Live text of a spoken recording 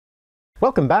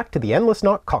Welcome back to the Endless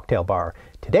Knot Cocktail Bar.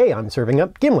 Today I'm serving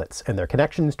up gimlets and their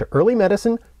connections to early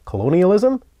medicine,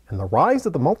 colonialism, and the rise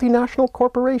of the multinational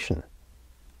corporation.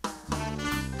 A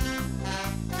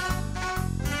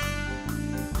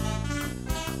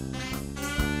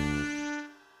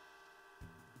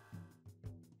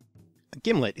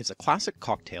gimlet is a classic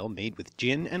cocktail made with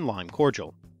gin and lime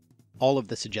cordial. All of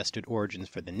the suggested origins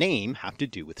for the name have to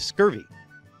do with scurvy.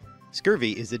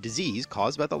 Scurvy is a disease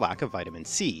caused by the lack of vitamin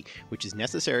C, which is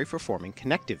necessary for forming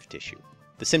connective tissue.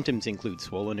 The symptoms include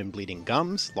swollen and bleeding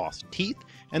gums, lost teeth,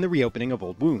 and the reopening of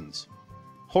old wounds.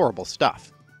 Horrible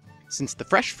stuff. Since the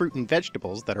fresh fruit and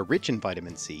vegetables that are rich in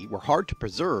vitamin C were hard to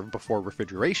preserve before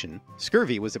refrigeration,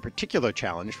 scurvy was a particular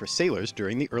challenge for sailors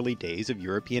during the early days of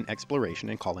European exploration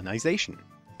and colonization.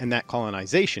 And that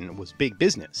colonization was big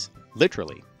business,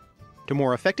 literally. To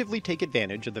more effectively take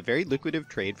advantage of the very lucrative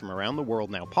trade from around the world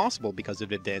now possible because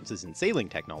of advances in sailing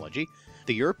technology,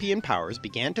 the European powers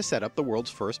began to set up the world's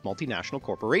first multinational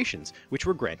corporations, which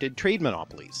were granted trade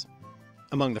monopolies.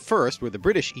 Among the first were the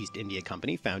British East India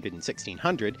Company, founded in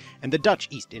 1600, and the Dutch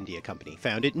East India Company,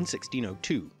 founded in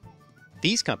 1602.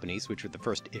 These companies, which were the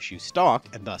first to issue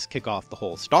stock, and thus kick off the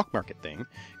whole stock market thing,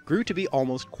 grew to be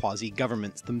almost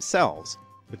quasi-governments themselves,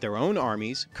 with their own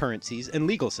armies, currencies, and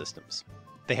legal systems.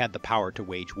 They had the power to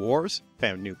wage wars,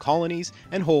 found new colonies,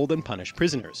 and hold and punish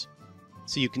prisoners.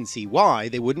 So you can see why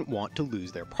they wouldn't want to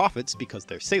lose their profits because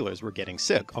their sailors were getting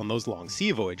sick on those long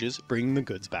sea voyages, bringing the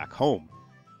goods back home.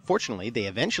 Fortunately, they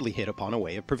eventually hit upon a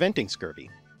way of preventing scurvy.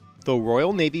 Though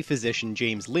Royal Navy physician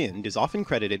James Lind is often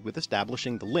credited with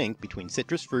establishing the link between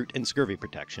citrus fruit and scurvy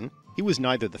protection, he was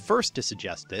neither the first to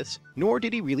suggest this, nor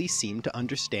did he really seem to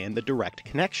understand the direct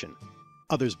connection.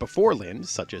 Others before Lind,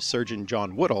 such as Surgeon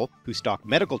John Woodall, who stocked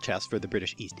medical chests for the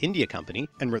British East India Company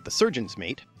and wrote The Surgeon's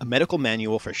Mate, a medical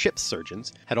manual for ship's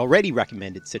surgeons, had already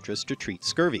recommended citrus to treat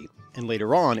scurvy, and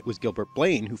later on it was Gilbert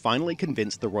Blaine who finally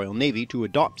convinced the Royal Navy to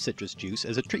adopt citrus juice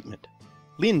as a treatment.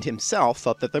 Lind himself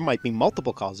thought that there might be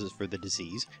multiple causes for the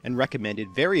disease and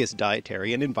recommended various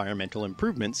dietary and environmental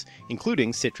improvements,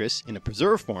 including citrus in a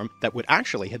preserved form that would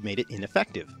actually have made it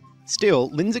ineffective. Still,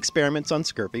 Lind's experiments on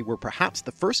scurvy were perhaps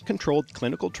the first controlled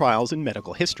clinical trials in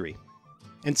medical history.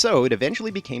 And so it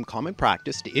eventually became common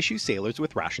practice to issue sailors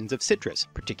with rations of citrus,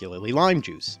 particularly lime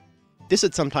juice. This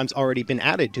had sometimes already been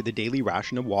added to the daily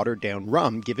ration of watered-down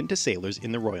rum given to sailors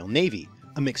in the Royal Navy,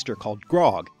 a mixture called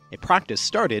grog, a practice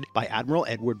started by Admiral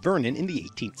Edward Vernon in the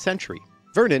 18th century.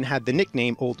 Vernon had the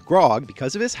nickname Old Grog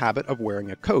because of his habit of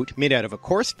wearing a coat made out of a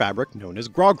coarse fabric known as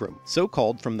grogram, so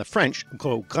called from the French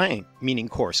gros grain, meaning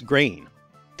coarse grain.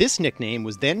 This nickname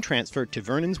was then transferred to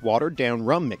Vernon's watered-down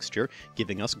rum mixture,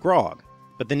 giving us grog.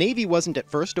 But the Navy wasn't at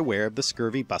first aware of the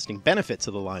scurvy-busting benefits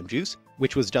of the lime juice,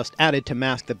 which was just added to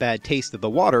mask the bad taste of the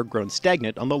water grown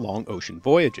stagnant on the long ocean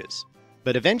voyages.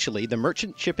 But eventually, the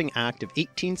Merchant Shipping Act of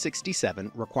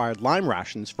 1867 required lime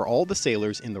rations for all the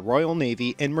sailors in the Royal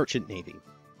Navy and Merchant Navy.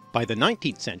 By the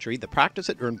 19th century, the practice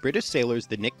had earned British sailors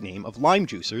the nickname of lime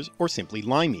juicers, or simply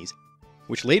limeys,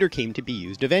 which later came to be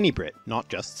used of any Brit, not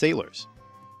just sailors.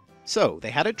 So,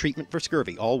 they had a treatment for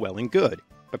scurvy all well and good,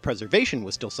 but preservation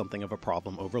was still something of a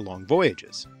problem over long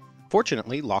voyages.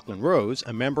 Fortunately, Lachlan Rose,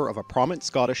 a member of a prominent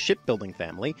Scottish shipbuilding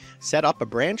family, set up a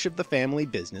branch of the family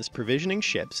business provisioning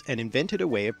ships and invented a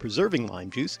way of preserving lime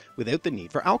juice without the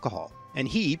need for alcohol. And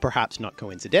he, perhaps not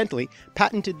coincidentally,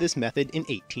 patented this method in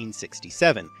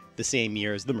 1867, the same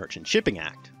year as the Merchant Shipping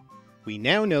Act. We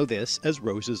now know this as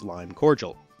Rose's Lime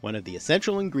Cordial, one of the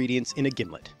essential ingredients in a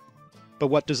gimlet. But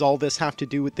what does all this have to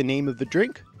do with the name of the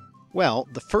drink? Well,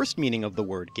 the first meaning of the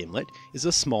word gimlet is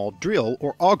a small drill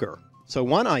or auger. So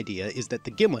one idea is that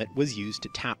the gimlet was used to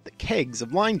tap the kegs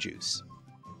of lime juice.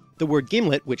 The word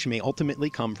gimlet, which may ultimately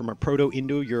come from a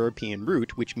Proto-Indo-European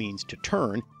root which means to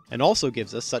turn, and also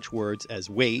gives us such words as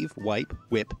wave, wipe,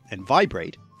 whip, and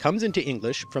vibrate, comes into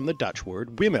English from the Dutch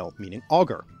word wimel, meaning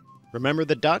auger. Remember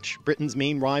the Dutch, Britain's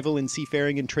main rival in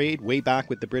seafaring and trade way back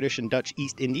with the British and Dutch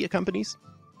East India Companies?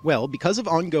 Well, because of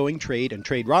ongoing trade and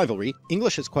trade rivalry,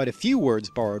 English has quite a few words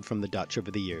borrowed from the Dutch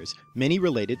over the years, many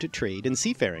related to trade and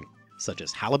seafaring, such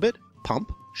as halibut,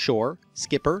 pump, shore,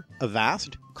 skipper,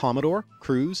 avast, commodore,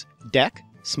 cruise, deck,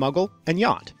 smuggle, and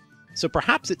yacht. So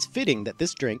perhaps it's fitting that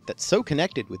this drink that's so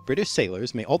connected with British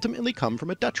sailors may ultimately come from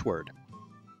a Dutch word.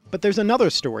 But there's another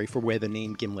story for where the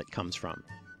name gimlet comes from.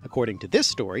 According to this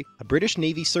story, a British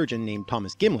Navy surgeon named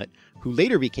Thomas Gimlet, who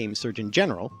later became Surgeon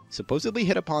General, supposedly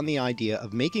hit upon the idea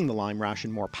of making the lime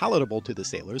ration more palatable to the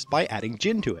sailors by adding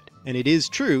gin to it. And it is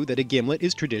true that a gimlet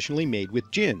is traditionally made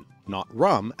with gin, not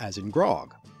rum as in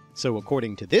grog. So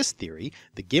according to this theory,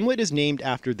 the gimlet is named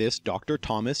after this Dr.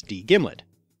 Thomas D. Gimlet.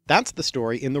 That's the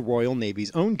story in the Royal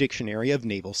Navy's own dictionary of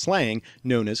naval slang,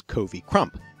 known as Covey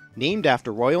Crump, named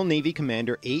after Royal Navy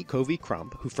Commander A. Covey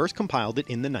Crump, who first compiled it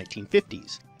in the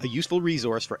 1950s, a useful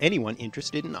resource for anyone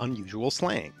interested in unusual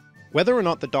slang. Whether or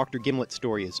not the Dr. Gimlet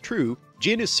story is true,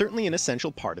 gin is certainly an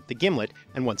essential part of the gimlet,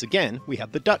 and once again we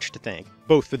have the Dutch to thank,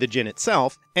 both for the gin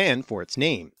itself and for its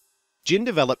name. Gin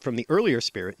developed from the earlier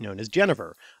spirit known as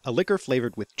Jenever, a liquor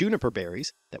flavored with juniper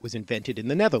berries that was invented in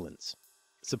the Netherlands.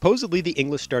 Supposedly the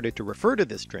English started to refer to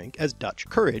this drink as Dutch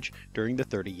courage during the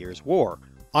 30 Years' War,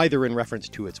 either in reference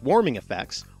to its warming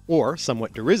effects, or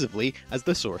somewhat derisively as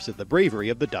the source of the bravery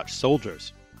of the Dutch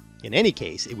soldiers. In any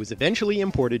case, it was eventually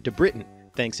imported to Britain,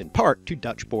 thanks in part to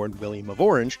Dutch-born William of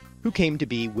Orange, who came to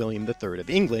be William III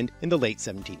of England in the late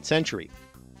 17th century.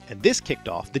 And this kicked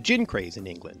off the gin craze in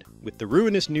England, with the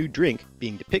ruinous new drink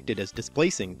being depicted as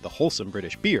displacing the wholesome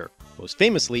British beer, most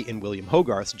famously in William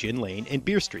Hogarth's Gin Lane and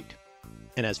Beer Street.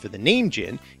 And as for the name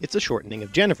gin, it's a shortening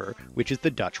of Jenever, which is the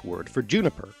Dutch word for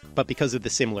juniper, but because of the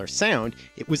similar sound,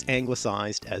 it was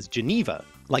anglicized as Geneva,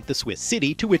 like the Swiss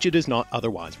city to which it is not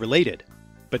otherwise related.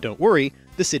 But don't worry,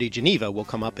 the city Geneva will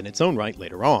come up in its own right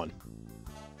later on.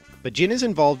 But gin is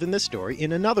involved in this story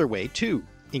in another way too,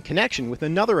 in connection with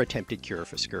another attempted cure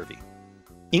for scurvy.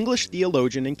 English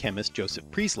theologian and chemist Joseph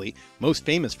Priestley, most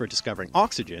famous for discovering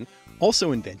oxygen,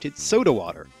 also invented soda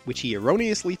water, which he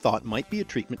erroneously thought might be a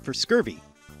treatment for scurvy,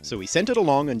 so he sent it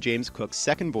along on James Cook's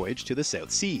second voyage to the South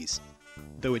Seas.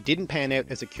 Though it didn't pan out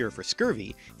as a cure for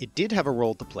scurvy, it did have a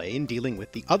role to play in dealing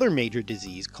with the other major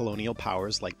disease colonial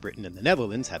powers like Britain and the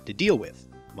Netherlands had to deal with: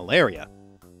 malaria.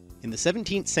 In the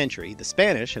 17th century, the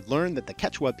Spanish had learned that the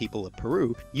Quechua people of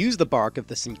Peru used the bark of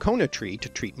the cinchona tree to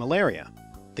treat malaria,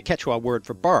 the Quechua word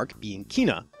for bark being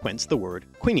quina, whence the word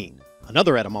quinine,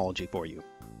 another etymology for you.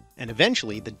 And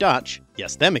eventually the Dutch,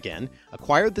 yes them again,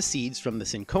 acquired the seeds from the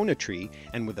cinchona tree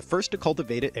and were the first to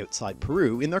cultivate it outside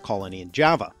Peru in their colony in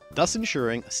Java, thus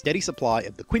ensuring a steady supply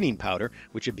of the quinine powder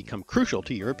which had become crucial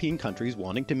to European countries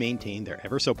wanting to maintain their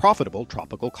ever so profitable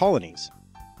tropical colonies.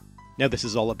 Now this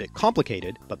is all a bit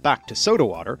complicated, but back to soda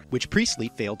water, which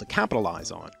Priestley failed to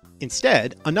capitalize on.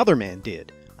 Instead, another man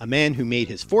did, a man who made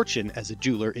his fortune as a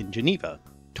jeweler in Geneva.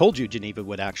 Told you Geneva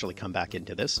would actually come back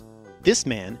into this. This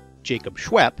man, Jacob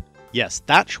Schwepp, yes,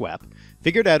 that Schwepp,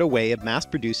 figured out a way of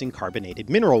mass-producing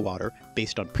carbonated mineral water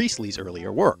based on Priestley's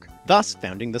earlier work, thus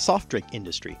founding the soft drink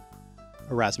industry.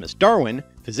 Erasmus Darwin,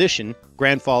 physician,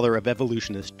 grandfather of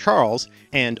evolutionist Charles,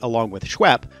 and, along with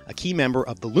Schwepp, a key member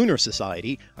of the Lunar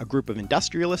Society, a group of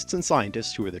industrialists and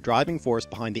scientists who were the driving force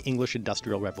behind the English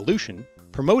Industrial Revolution,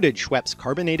 promoted Schwepp's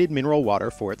carbonated mineral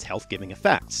water for its health-giving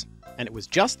effects. And it was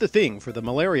just the thing for the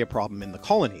malaria problem in the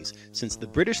colonies, since the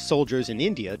British soldiers in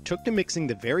India took to mixing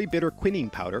the very bitter quinine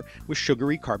powder with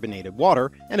sugary carbonated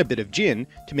water and a bit of gin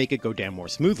to make it go down more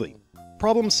smoothly.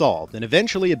 Problem solved, and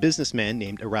eventually a businessman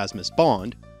named Erasmus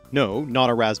Bond, no, not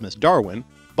Erasmus Darwin,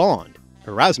 Bond,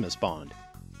 Erasmus Bond,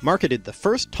 marketed the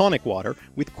first tonic water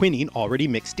with quinine already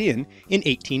mixed in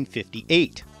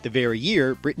 1858, the very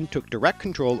year Britain took direct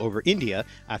control over India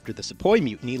after the Sepoy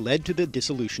Mutiny led to the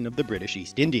dissolution of the British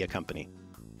East India Company.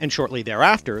 And shortly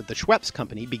thereafter, the Schweppes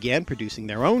Company began producing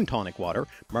their own tonic water,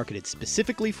 marketed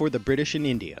specifically for the British in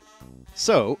India.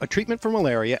 So, a treatment for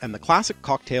malaria and the classic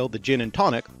cocktail the gin and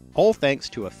tonic, all thanks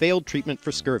to a failed treatment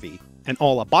for scurvy, and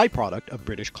all a byproduct of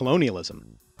British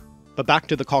colonialism. But back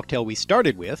to the cocktail we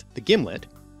started with, the Gimlet,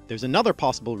 there's another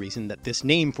possible reason that this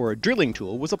name for a drilling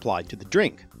tool was applied to the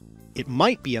drink. It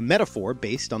might be a metaphor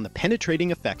based on the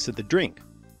penetrating effects of the drink.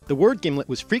 The word gimlet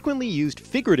was frequently used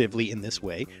figuratively in this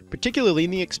way, particularly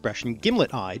in the expression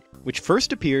gimlet-eyed, which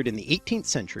first appeared in the 18th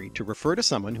century to refer to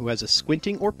someone who has a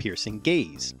squinting or piercing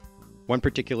gaze. One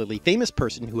particularly famous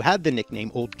person who had the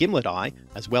nickname Old Gimlet Eye,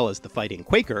 as well as the Fighting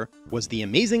Quaker, was the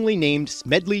amazingly named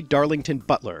Smedley Darlington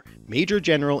Butler, Major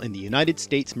General in the United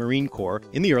States Marine Corps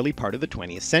in the early part of the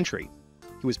 20th century.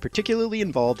 He was particularly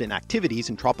involved in activities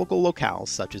in tropical locales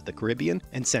such as the Caribbean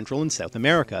and Central and South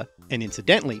America, and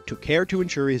incidentally took care to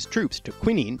ensure his troops took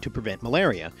quinine to prevent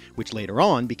malaria, which later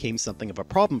on became something of a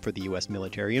problem for the US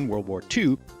military in World War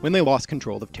II when they lost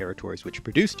control of territories which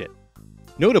produced it.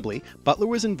 Notably, Butler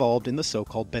was involved in the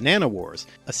so-called Banana Wars,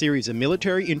 a series of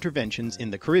military interventions in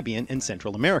the Caribbean and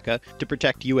Central America to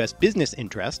protect US business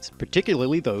interests,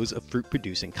 particularly those of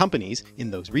fruit-producing companies in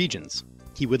those regions.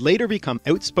 He would later become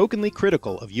outspokenly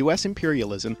critical of US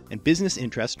imperialism and business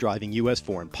interests driving US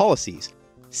foreign policies,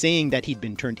 saying that he'd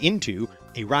been turned into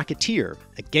a racketeer,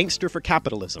 a gangster for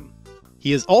capitalism.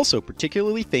 He is also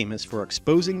particularly famous for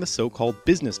exposing the so-called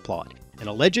business plot, an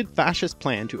alleged fascist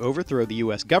plan to overthrow the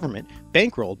US government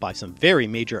bankrolled by some very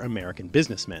major American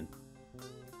businessmen.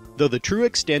 Though the true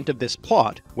extent of this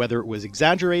plot, whether it was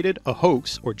exaggerated, a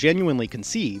hoax, or genuinely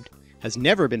conceived, has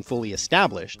never been fully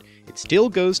established, it still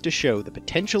goes to show the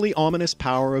potentially ominous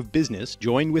power of business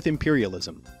joined with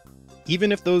imperialism,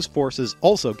 even if those forces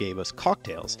also gave us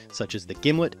cocktails such as the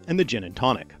Gimlet and the Gin and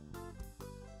Tonic.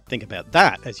 Think about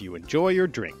that as you enjoy your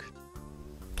drink.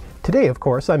 Today, of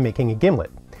course, I'm making a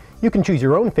gimlet. You can choose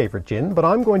your own favorite gin, but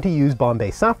I'm going to use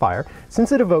Bombay Sapphire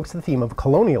since it evokes the theme of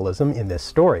colonialism in this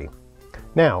story.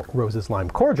 Now, Rose's Lime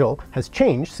Cordial has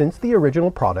changed since the original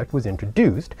product was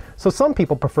introduced, so some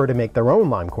people prefer to make their own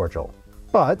lime cordial.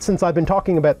 But since I've been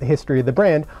talking about the history of the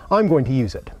brand, I'm going to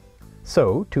use it.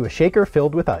 So, to a shaker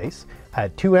filled with ice,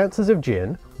 add 2 ounces of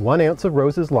gin, 1 ounce of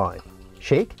Rose's Lime.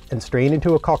 Shake and strain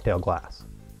into a cocktail glass.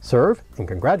 Serve and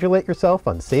congratulate yourself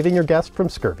on saving your guest from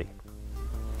scurvy.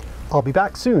 I'll be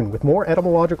back soon with more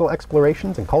etymological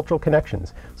explorations and cultural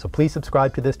connections, so please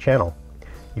subscribe to this channel.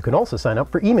 You can also sign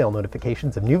up for email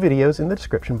notifications of new videos in the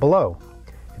description below.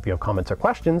 If you have comments or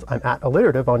questions, I'm at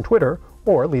alliterative on Twitter,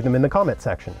 or leave them in the comment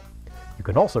section. You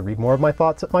can also read more of my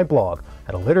thoughts at my blog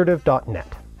at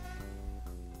alliterative.net.